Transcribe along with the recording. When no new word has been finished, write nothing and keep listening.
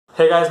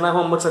Hey guys, मैं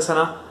हूं अम्बुज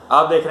सक्सेना।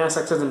 आप देख रहे हैं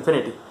सक्सेस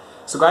इन्फिनिटी।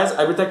 सो गाइस,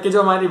 अभी तक की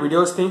जो हमारी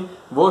वीडियोस थी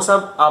वो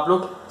सब आप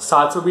लोग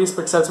 720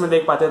 पिक्सल्स में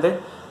देख पाते थे,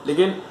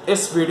 लेकिन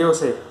इस वीडियो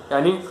से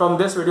यानी फ्रॉम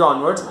दिस वीडियो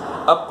ऑनवर्ड्स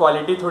अब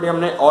क्वालिटी थोड़ी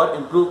हमने और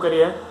इम्प्रूव करी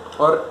है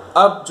और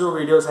अब जो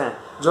वीडियोस हैं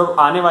जो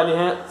आने वाली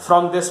हैं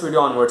फ्रॉम दिस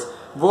वीडियो ऑनवर्ड्स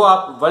वो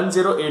आप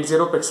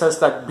 1080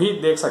 पिक्सल्स तक भी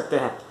देख सकते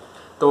हैं।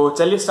 तो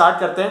चलिए स्टार्ट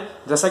करते हैं।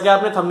 जैसा कि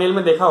आपने थंबनेल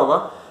में देखा होगा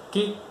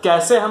कि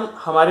कैसे हम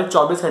हमारे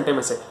 24 घंटे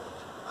में से,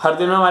 हर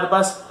दिन में हमारे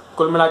पास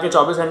कुल मिला के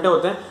 24 घंटे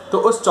होते हैं, तो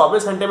उस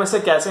 24 घंटे में से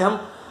कैसे हम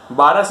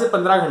 12 से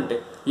 15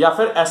 घंटे या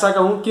फिर ऐसा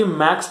कहूँ कि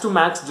मैक्स टू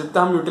मैक्स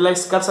जितना हम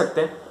यूटिलाइज कर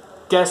सकते हैं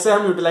कैसे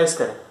हम यूटिलाइज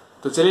करें।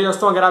 तो चलिए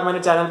दोस्तों, अगर आप मेरे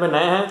चैनल पर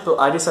नए हैं तो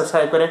आज ही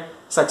सब्सक्राइब करें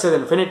सक्सेस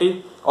इन्फिनिटी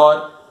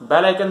और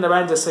बेल आइकन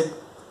दबाएं जिससे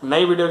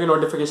नई वीडियो की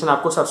नोटिफिकेशन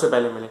आपको सबसे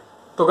पहले मिले।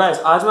 तो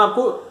गाइस, आज मैं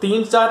आपको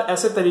 3-4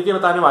 ऐसे तरीके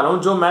बताने वाला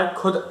हूँ जो मैं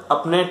खुद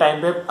अपने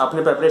टाइम पे,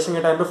 अपने प्रिपरेशन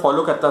के टाइम पे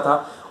फॉलो करता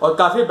था और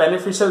काफ़ी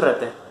बेनिफिशियल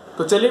रहते हैं।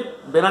 तो चलिए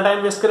बिना टाइम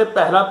वेस्ट करे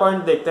पहला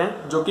पॉइंट देखते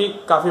हैं जो कि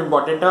काफ़ी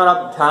इंपॉर्टेंट है और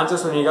आप ध्यान से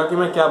सुनिएगा कि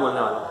मैं क्या बोलने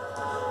वाला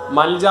हूँ।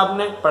 मान लीजिए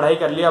आपने पढ़ाई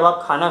कर ली, अब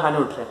आप खाना खाने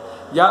उठ रहे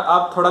हैं या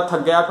आप थोड़ा थक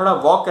गया, थोड़ा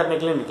वॉक करने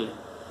के लिए निकले।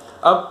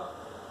 अब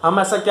हम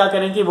ऐसा क्या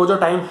करें कि वो जो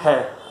टाइम है,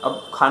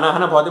 अब खाना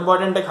खाना बहुत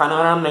इंपॉर्टेंट है, खाना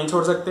खाना हम नहीं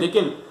छोड़ सकते,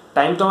 लेकिन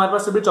टाइम तो हमारे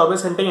पास सिर्फ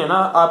 24 घंटे ही है ना।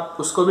 आप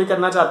उसको भी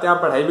करना चाहते हैं,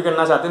 आप पढ़ाई भी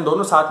करना चाहते हैं,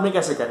 दोनों साथ में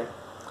कैसे करें,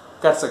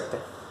 कर सकते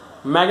हैं।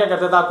 मैं क्या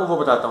करता था आपको वो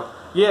बताता हूँ।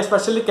 ये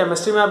स्पेशली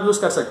केमिस्ट्री में आप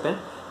यूज़ कर सकते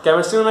हैं।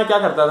 केमिस्ट्री में मैं क्या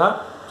करता था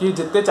कि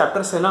जितने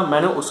चैप्टर्स थे ना,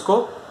 मैंने उसको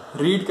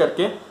रीड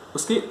करके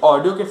उसकी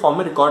ऑडियो के फॉर्म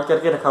में रिकॉर्ड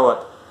करके रखा हुआ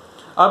था।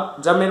 अब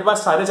जब मेरे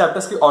पास सारे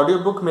चैप्टर्स की ऑडियो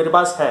बुक मेरे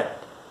पास है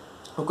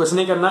तो कुछ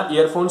नहीं करना,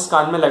 ईयरफोन्स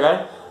कान में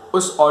लगाए,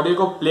 उस ऑडियो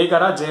को प्ले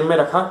करा, जेब में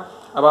रखा।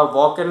 अब आप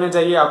वॉक करने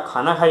जाइए, आप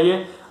खाना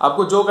खाइए,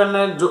 आपको जो करना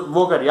है जो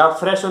वो करिए। आप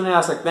फ्रेश होने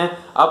आ सकते हैं,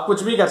 आप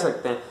कुछ भी कर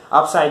सकते हैं,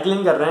 आप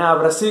साइकिलिंग कर रहे हैं,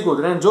 आप रस्सी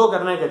कूद रहे हैं, जो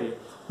करना है करिए।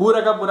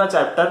 पूरा का पूरा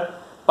चैप्टर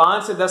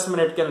 5 से 10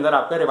 मिनट के अंदर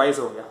आपका रिवाइज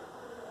हो गया।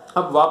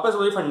 अब वापस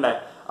वही फंडा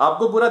है,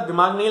 आपको पूरा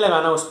दिमाग नहीं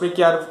लगाना उस पर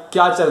कि यार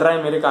क्या चल रहा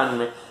है मेरे कान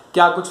में,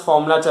 क्या कुछ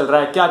फॉर्मूला चल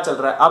रहा है, क्या चल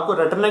रहा है। आपको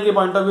रटने के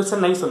पॉइंट ऑफ व्यू से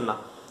नहीं सुनना,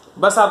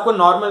 बस आपको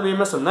नॉर्मल वे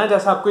में सुनना है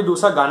जैसा आप कोई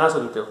दूसरा गाना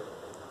सुनते हो।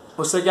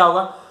 उससे क्या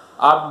होगा,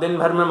 आप दिन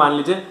भर में मान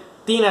लीजिए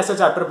 3 ऐसे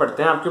चैप्टर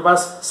पढ़ते हैं, आपके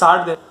पास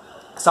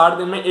 60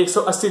 दिन में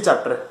 180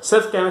 चैप्टर है।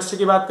 सिर्फ केमिस्ट्री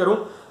की बात करूं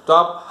तो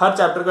आप हर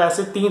चैप्टर को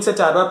ऐसे 3 से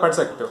 4 बार पढ़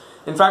सकते हो,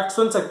 इनफैक्ट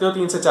सुन सकते हो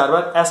 3 से 4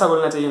 बार, ऐसा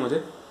बोलना चाहिए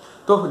मुझे।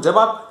 तो जब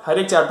आप हर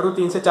एक चैप्टर को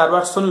 3 से 4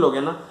 बार सुन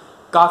लोगे ना,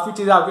 काफ़ी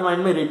चीज़ें आपके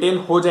माइंड में रिटेन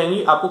हो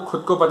जाएंगी, आपको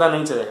खुद को पता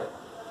नहीं चलेगा।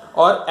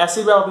 और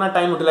ऐसे भी आप अपना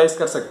टाइम यूटिलाइज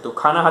कर सकते हो।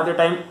 खाना खाते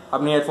टाइम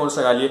अपने ईयरफोन्स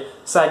लगा लिए,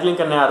 साइकिलिंग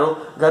करने आ रहे हो,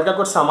 घर का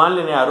कुछ सामान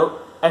लेने आ रहे हो,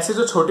 ऐसी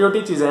जो छोटी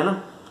छोटी चीज़ें हैं ना,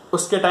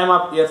 उसके टाइम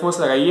आप ईयरफोन्स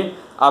लगाइए।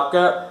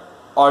 आपका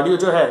ऑडियो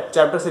जो है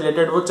चैप्टर से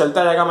रिलेटेड वो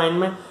चलता रहेगा माइंड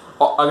में।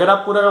 और अगर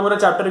आप पूरा का पूरा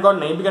चैप्टर रिकॉर्ड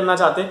नहीं भी करना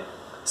चाहते,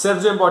 सिर्फ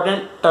जो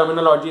इंपॉर्टेंट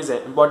टर्मिनोलॉजीज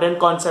हैं, इंपॉर्टेंट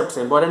कॉन्सेप्ट्स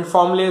हैं, इंपॉर्टेंट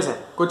फॉर्मूलेज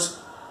हैं, कुछ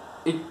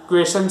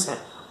इक्वेशंस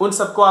हैं, उन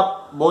सबको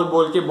आप बोल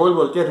बोल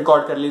के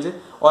रिकॉर्ड कर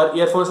लीजिए और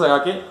ईयरफोन्स लगा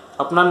के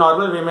अपना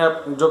नॉर्मल वे में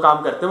आप जो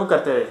काम करते हैं वो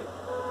करते रहिए।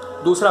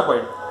 दूसरा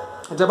पॉइंट,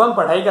 जब हम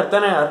पढ़ाई करते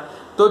हैं ना यार,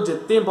 तो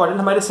जितनी इंपॉर्टेंट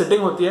हमारी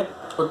सिटिंग होती है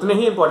उतने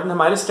ही इंपॉर्टेंट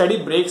हमारे स्टडी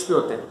ब्रेक्स भी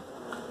होते हैं।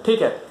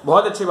 ठीक है,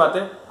 बहुत अच्छी बात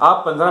है,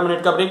 आप 15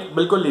 मिनट का ब्रेक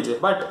बिल्कुल लीजिए,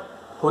 बट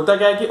होता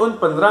क्या है कि उन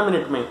 15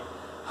 मिनट में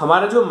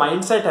हमारा जो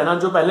माइंडसेट है ना,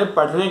 जो पहले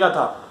पढ़ने का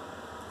था,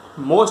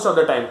 मोस्ट ऑफ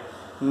द टाइम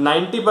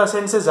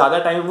 90% से ज़्यादा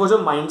टाइम वो जो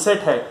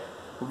माइंडसेट है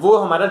वो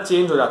हमारा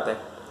चेंज हो जाता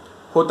है।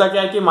 होता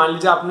क्या है कि मान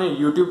लीजिए आपने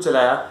यूट्यूब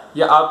चलाया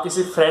या आप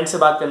किसी फ्रेंड से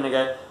बात करने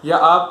गए या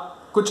आप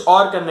कुछ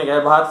और करने गए,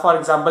 बाहर फॉर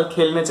एग्जाम्पल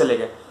खेलने चले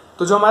गए,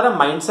 तो जो हमारा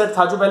माइंडसेट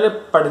था, जो पहले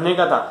पढ़ने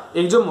का था,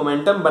 एक जो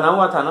मोमेंटम बना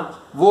हुआ था ना,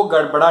 वो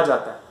गड़बड़ा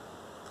जाता है।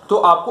 तो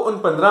आपको उन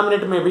 15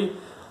 मिनट में भी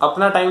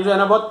अपना टाइम जो है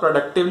ना बहुत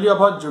प्रोडक्टिवली और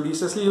बहुत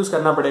जुडिशियसली यूज़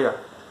करना पड़ेगा।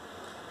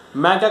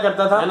 मैं क्या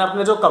करता था, मैंने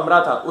अपने जो कमरा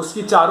था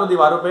उसकी चारों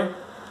दीवारों पे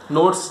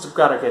नोट्स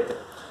चिपका रखे थे।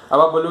 अब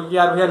आप बोलोगे कि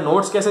यार भैया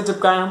नोट्स कैसे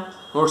चिपकाएं हम?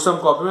 नोट्स तो हम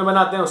कॉपी में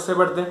बनाते हैं, उससे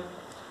पढ़ते हैं।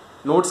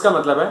 नोट्स का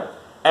मतलब है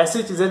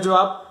ऐसी चीज़ें जो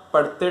आप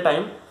पढ़ते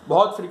टाइम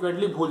बहुत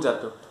फ्रिक्वेंटली भूल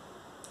जाते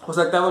हो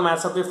सकता है वो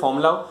मैथ्स का कोई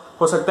फॉर्मूला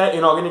हो सकता है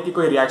इनऑर्गेनिक की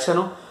कोई रिएक्शन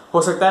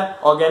हो सकता है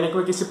ऑर्गेनिक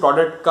में किसी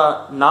प्रोडक्ट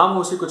का नाम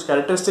हो, उसकी कुछ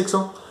कैरेक्टरिस्टिक्स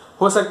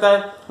हो सकता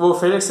है वो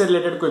फिजिक्स से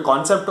रिलेटेड कोई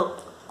कॉन्सेप्ट हो।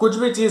 कुछ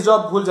भी चीज़ जो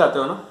आप भूल जाते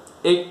हो ना,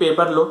 एक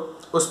पेपर लो,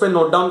 उस पर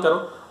नोट डाउन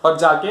करो और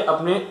जाके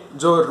अपने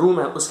जो रूम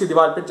है उसकी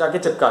दीवार पे जाके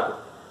चिपका दो।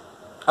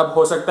 अब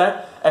हो सकता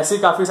है ऐसी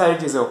काफ़ी सारी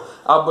चीज़ें हो,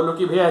 आप बोलो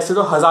कि भैया ऐसी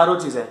तो हज़ारों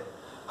चीज़ें हैं,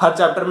 हर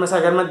चैप्टर में से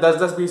अगर मैं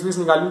 10-10, 20-20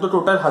 निकालूँ तो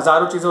टोटल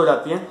हज़ारों चीज़ें हो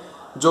जाती हैं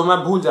जो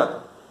मैं भूल जाता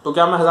हूँ। तो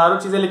क्या मैं हज़ारों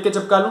चीज़ें लिख के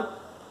चिपका लूँ?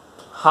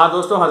 हाँ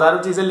दोस्तों, हज़ारों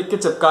चीज़ें लिख के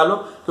चिपका लो,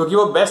 क्योंकि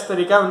वो बेस्ट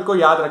तरीका है उनको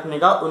याद रखने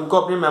का, उनको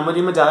अपनी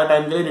मेमोरी में ज़्यादा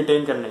टाइम के लिए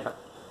रिटेन करने का।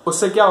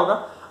 उससे क्या होगा,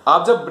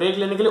 आप जब ब्रेक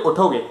लेने के लिए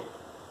उठोगे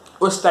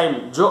उस टाइम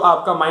जो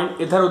आपका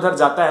माइंड इधर उधर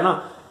जाता है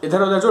ना,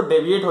 इधर उधर जो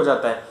डेविएट हो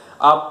जाता है,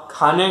 आप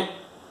खाने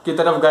की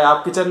तरफ गए,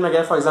 आप किचन में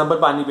गए फॉर एग्जांपल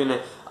पानी पीने,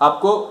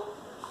 आपको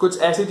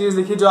कुछ ऐसी चीज़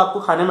दिखी जो आपको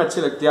खाने में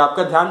अच्छी लगती है,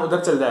 आपका ध्यान उधर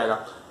चल जाएगा।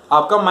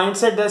 आपका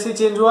माइंडसेट जैसे ही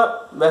चेंज हुआ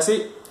वैसे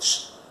ही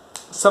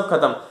सब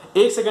खत्म।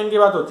 1 सेकंड की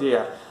बात होती है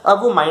यार।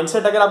 अब वो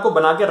माइंडसेट अगर आपको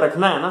बना के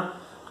रखना है ना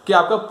कि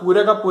आपका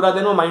पूरे का पूरा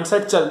दिन वो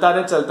माइंडसेट चलता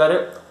रहे,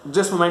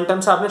 जिस मोमेंटम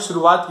से आपने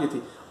शुरुआत की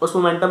थी उस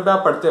मोमेंटम पे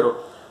आप पढ़ते रहो।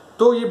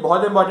 तो ये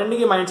बहुत इंपॉर्टेंट है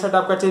कि माइंडसेट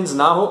आपका चेंज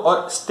ना हो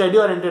और स्टडी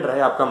ओरिएंटेड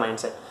रहे आपका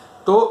माइंडसेट।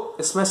 तो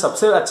इसमें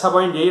सबसे अच्छा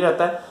पॉइंट यही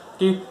रहता है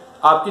कि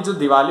आपकी जो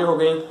दीवारें हो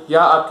गई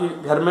या आपकी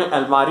घर में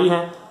अलमारी है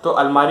तो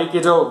अलमारी के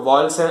जो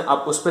वॉल्स हैं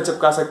आप उस पर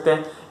चिपका सकते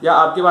हैं, या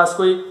आपके पास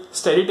कोई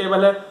स्टडी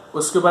टेबल है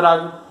उसके ऊपर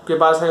आपके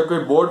पास है कोई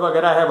बोर्ड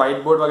वगैरह है,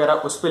 वाइट बोर्ड वगैरह,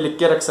 उस पर लिख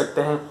के रख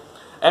सकते हैं।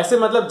 ऐसे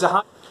मतलब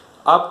जहाँ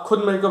आप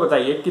खुद मेरे को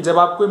बताइए कि जब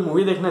आप कोई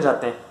मूवी देखने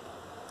जाते हैं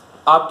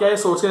आप क्या ये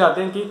सोच के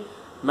जाते हैं कि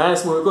मैं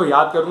इस मूवी को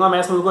याद करूंगा, मैं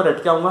इस मूवी को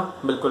रट के आऊंगा?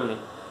 बिल्कुल नहीं।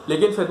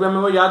 लेकिन फिर भी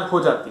हमें वो याद हो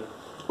जाती है।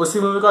 उसी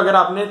मूवी को अगर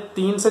आपने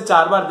 3 से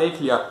 4 बार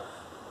देख लिया,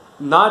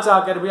 ना चाह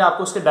कर भी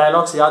आपको उसके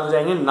डायलॉग्स याद हो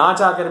जाएंगे, ना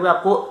चाह कर भी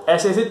आपको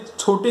ऐसे ऐसी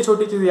छोटी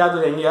छोटी चीज़ें याद हो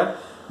जाएंगी यार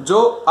जो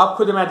आप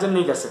खुद इमेजिन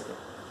नहीं कर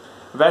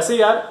सकते। वैसे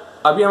यार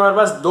अभी हमारे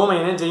पास 2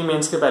 महीने जेईई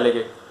मेंस के पहले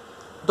के,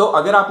 तो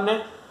अगर आपने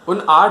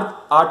उन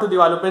 8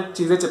 दीवारों पे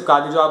चीज़ें चिपका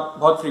दी जो आप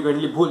बहुत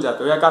फ्रीक्वेंटली भूल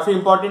जाते हो या काफ़ी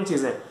इंपॉर्टेंट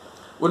चीज़ें,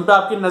 उन पर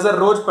आपकी नज़र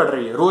रोज पड़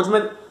रही है,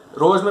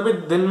 रोज में भी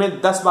दिन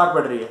में 10 बार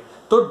पड़ रही है,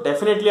 तो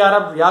डेफिनेटली यार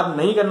आप याद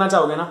नहीं करना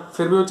चाहोगे ना,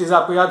 फिर भी वो चीज़ें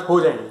आपको याद हो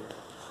जाएंगी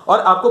और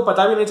आपको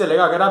पता भी नहीं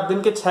चलेगा। अगर आप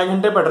दिन के 6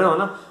 घंटे पढ़ रहे हो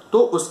ना तो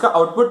उसका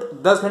आउटपुट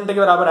 10 घंटे के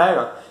बराबर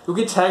आएगा,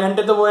 क्योंकि 6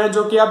 घंटे तो वो है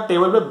जो कि आप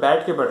टेबल पे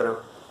बैठ के पढ़ रहे हो,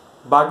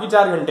 बाकी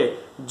 4 घंटे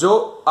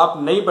जो आप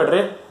नहीं पढ़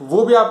रहे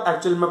वो भी आप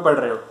एक्चुअल में पढ़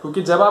रहे हो।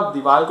 क्योंकि जब आप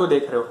दीवार को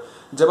देख रहे हो,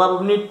 जब आप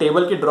अपनी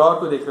टेबल के ड्रॉअर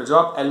को देख रहे हो, जब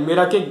आप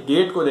अलमीरा के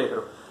गेट को देख रहे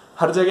हो,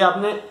 हर जगह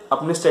आपने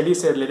अपने स्टडी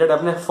से रिलेटेड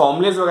अपने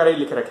फॉर्मुलेज वगैरह ही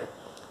लिख रखे,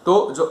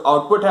 तो जो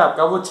आउटपुट है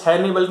आपका वो 6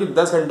 नहीं बल्कि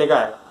 10 घंटे का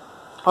आएगा।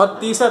 और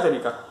तीसरा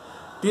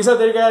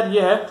तरीका यार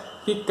ये है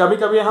कि कभी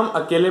कभी हम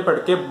अकेले पढ़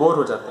के बोर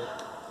हो जाते हैं।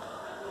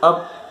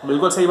 अब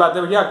बिल्कुल सही बात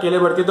है भैया, अकेले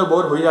पढ़ के तो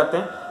बोर हो ही जाते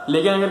हैं,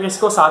 लेकिन अगर किसी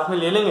को साथ में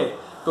ले लेंगे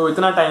तो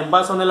इतना टाइम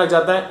पास होने लग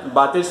जाता है,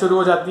 बातें शुरू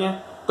हो जाती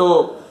हैं,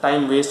 तो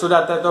टाइम वेस्ट हो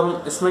जाता है। तो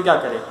हम इसमें क्या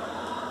करें?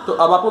 तो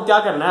अब आपको क्या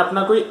करना है,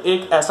 अपना कोई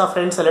एक ऐसा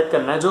फ्रेंड सेलेक्ट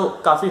करना है जो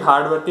काफ़ी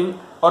हार्ड वर्किंग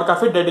और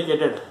काफ़ी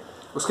डेडिकेटेड है।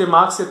 उसके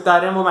मार्क्स कितने आ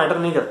रहे हैं वो मैटर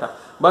नहीं करता,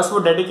 बस वो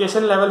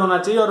डेडिकेशन लेवल होना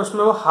चाहिए और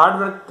उसमें वो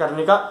हार्ड वर्क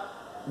करने का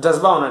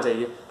जज्बा होना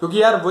चाहिए,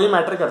 क्योंकि यार वही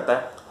मैटर करता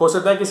है। हो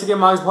सकता है किसी के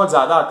मार्क्स बहुत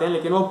ज़्यादा आते हैं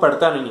लेकिन वो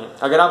पढ़ता नहीं है,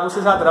 अगर आप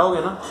उसके साथ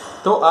रहोगे ना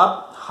तो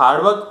आप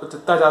हार्डवर्क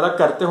जितना ज़्यादा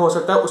करते हो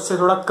सकता है उससे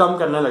थोड़ा कम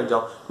करने लग जाओ,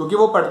 क्योंकि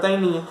वो पढ़ता ही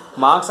नहीं है।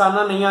 मार्क्स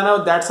आना नहीं आना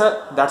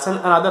दैट्स एन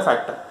अनदर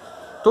फैक्टर।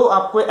 तो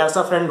आपको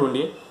ऐसा फ्रेंड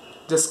ढूंढिए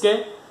जिसके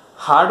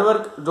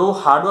हार्डवर्क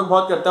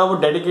बहुत करता है, वो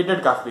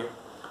डेडिकेटेड काफ़ी है।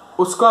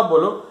 उसको आप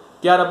बोलो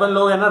कि यार अपन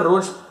लोग है ना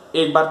रोज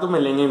एक बार तो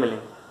मिलेंगे ही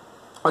मिलेंगे,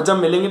 और जब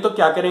मिलेंगे तो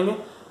क्या करेंगे,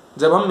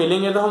 जब हम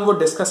मिलेंगे तो हम वो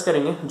डिस्कस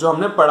करेंगे जो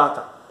हमने पढ़ा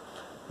था।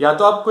 या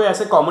तो आप कोई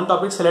ऐसे कॉमन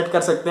टॉपिक सेलेक्ट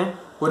कर सकते हैं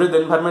पूरे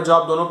दिन भर में जो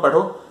आप दोनों पढ़ो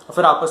और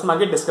फिर आपस में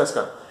आगे डिस्कस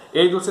करो,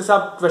 एक दूसरे से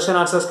आप क्वेश्चन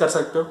आंसर्स कर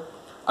सकते हो।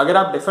 अगर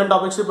आप डिफरेंट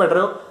टॉपिक्स भी पढ़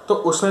रहे हो तो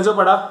उसने जो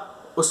पढ़ा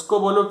उसको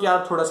बोलो कि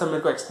यार थोड़ा सा मेरे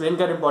को एक्सप्लेन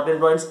कर इंपॉर्टेंट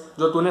पॉइंट्स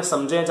जो तूने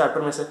समझे हैं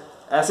चैप्टर में से,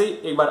 ऐसे ही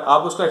एक बार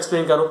आप उसको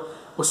एक्सप्लेन करो।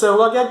 उससे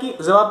होगा क्या कि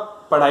जब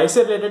आप पढ़ाई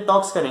से रिलेटेड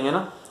टॉक्स करेंगे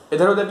ना,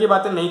 इधर उधर की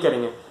बातें नहीं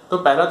करेंगे, तो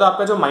पहला तो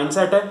आपका जो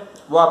माइंडसेट है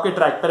वो आपके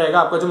ट्रैक पे रहेगा,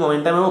 आपका जो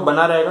मोमेंटम है वो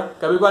बना रहेगा।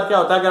 कभी कभार क्या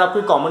होता है, अगर आप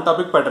कोई कॉमन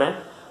टॉपिक पढ़ रहे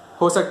हैं,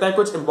 हो सकता है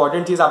कुछ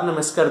इंपॉर्टेंट चीज़ आपने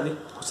मिस कर दी,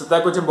 हो सकता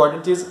है कुछ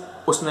इंपॉर्टेंट चीज़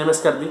उसने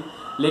मिस कर दी,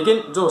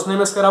 लेकिन जो उसने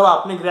मिस करा वो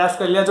आपने ग्रैस्प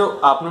कर लिया,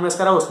 जो आपने मिस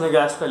करा उसने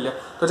ग्रैस्प कर लिया।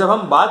 तो जब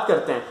हम बात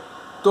करते हैं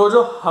तो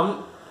जो हम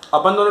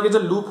अपन दोनों के जो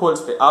लूप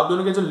होल्स थे, आप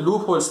दोनों के जो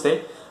लूप होल्स थे,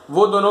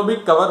 वो दोनों भी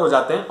कवर हो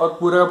जाते हैं और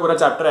पूरा का पूरा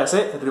चैप्टर ऐसे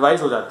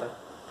रिवाइज हो जाता है।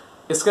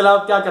 इसके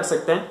अलावा क्या कर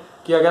सकते हैं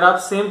कि अगर आप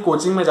सेम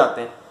कोचिंग में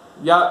जाते हैं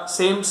या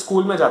सेम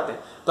स्कूल में जाते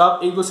हैं तो आप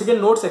एक दूसरे के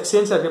नोट्स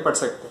एक्सचेंज करके पढ़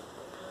सकते हैं।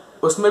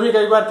 उसमें भी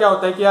कई बार क्या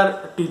होता है कि यार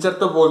टीचर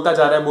तो बोलता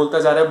जा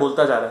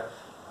रहा है,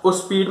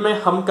 उस स्पीड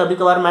में हम कभी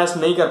कभार मैच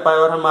नहीं कर पाए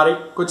और हमारी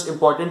कुछ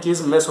इंपॉर्टेंट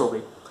चीज़ मिस हो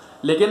गई,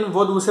 लेकिन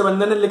वो दूसरे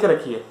बंदे ने लिख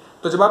रखी है,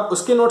 तो जब आप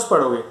उसके नोट्स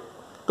पढ़ोगे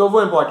तो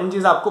वो इंपॉर्टेंट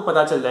चीज़ आपको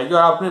पता चल जाएगी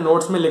और आप अपने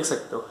नोट्स में लिख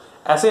सकते हो।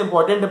 ऐसे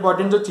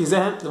इंपॉर्टेंट जो चीज़ें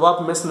हैं वो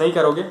आप मिस नहीं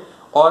करोगे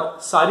और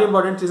सारी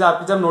इंपॉर्टेंट चीज़ें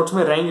आपकी जब नोट्स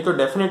में रहेंगी तो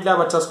डेफिनेटली आप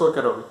अच्छा स्कोर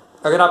करोगे।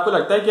 अगर आपको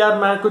लगता है कि यार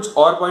मैं कुछ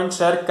और पॉइंट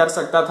शेयर कर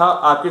सकता था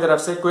आपकी तरफ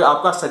से, कोई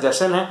आपका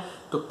सजेशन है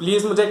तो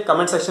प्लीज़ मुझे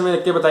कमेंट सेक्शन में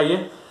लिख के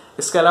बताइए।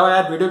 इसके अलावा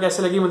यार वीडियो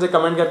कैसे लगी मुझे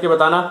कमेंट करके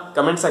बताना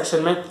कमेंट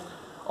सेक्शन में।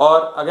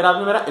 और अगर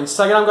आपने मेरा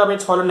इंस्टाग्राम का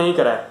पेज फॉलो नहीं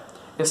करा है,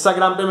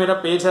 इंस्टाग्राम पे मेरा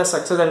पेज है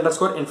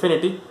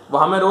सक्सेस_infinity,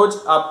 वहाँ में रोज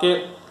आपके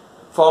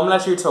फॉर्मूला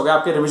शीट्स हो गए,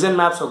 आपके रिवीजन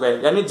मैप्स हो गए,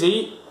 यानी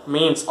जेईई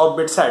मेंस और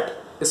बिटसैट,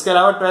 इसके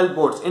अलावा 12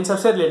 बोर्ड्स, इन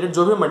सबसे रिलेटेड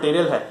जो भी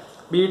मटेरियल है,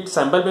 beat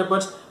sample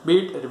papers,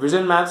 beat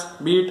revision maps,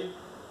 beat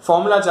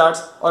formula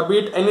charts और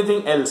बीट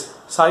एनीथिंग एल्स,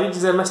 सारी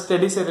चीज़ें मैं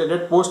स्टडी से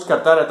रिलेटेड पोस्ट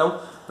करता रहता हूँ।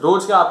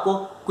 रोज का आपको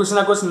कुछ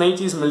ना कुछ नई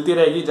चीज़ मिलती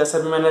रहेगी। जैसे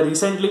अभी मैंने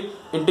रिसेंटली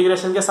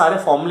इंटीग्रेशन के सारे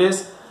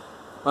फॉर्मूलेज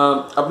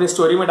अपनी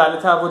स्टोरी में डाले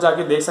थे, आप वो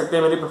जाके देख सकते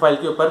हैं मेरी प्रोफाइल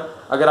के ऊपर।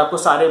 अगर आपको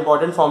सारे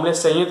इंपॉर्टेंट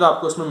फॉर्मूलेज चाहिए तो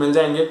आपको उसमें मिल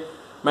जाएंगे।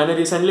 मैंने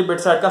रिसेंटली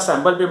बिटसैट का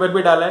सैम्पल पेपर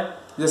भी डाला है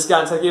जिसके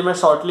आंसर की मैं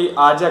शॉर्टली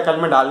आज या कल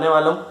में डालने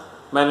वाला हूँ।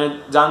 मैंने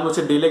जानबूझ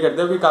से डिले कर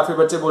दिया क्योंकि काफ़ी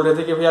बच्चे बोल रहे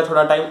थे कि भैया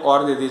थोड़ा टाइम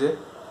और दे दीजिए,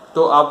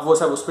 तो आप वो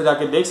सब उस पर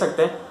जाके देख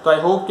सकते हैं। तो आई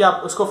होप कि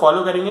आप उसको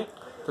फॉलो करेंगे।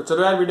 तो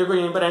चलो यार वीडियो को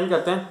यहीं पर एंड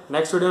करते हैं,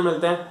 नेक्स्ट वीडियो में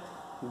मिलते हैं।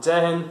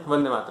 जय हिंद,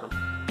 वंदे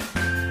मातरम।